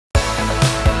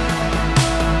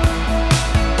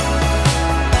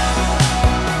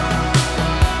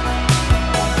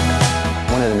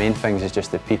main things is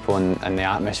just the people and the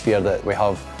atmosphere that we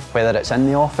have, whether it's in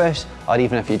the office or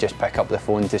even if you just pick up the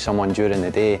phone to someone during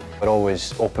the day. We're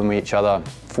always open with each other.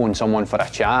 Phone someone for a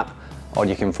chat, or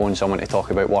you can phone someone to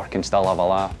talk about work and still have a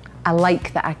laugh. I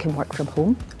like that I can work from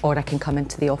home or I can come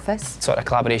into the office. Sort of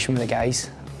collaboration with the guys,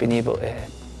 being able to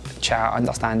chat,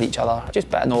 understand each other, just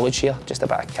a bit of knowledge here, just a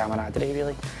bit of camaraderie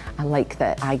really. I like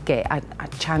that I get a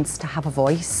chance to have a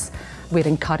voice. We're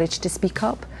encouraged to speak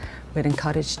up, we're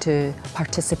encouraged to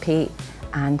participate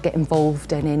and get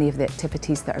involved in any of the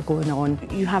activities that are going on.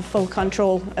 You have full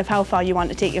control of how far you want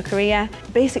to take your career.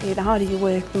 Basically, the harder you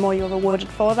work, the more you're rewarded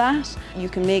for that. You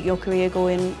can make your career go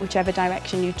in whichever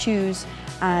direction you choose,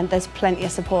 and there's plenty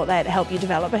of support there to help you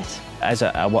develop it. As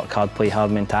a work hard, play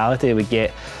hard mentality, we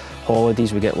get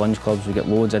holidays, we get lunch clubs, we get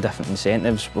loads of different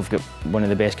incentives. We've got one of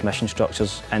the best commission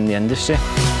structures in the industry.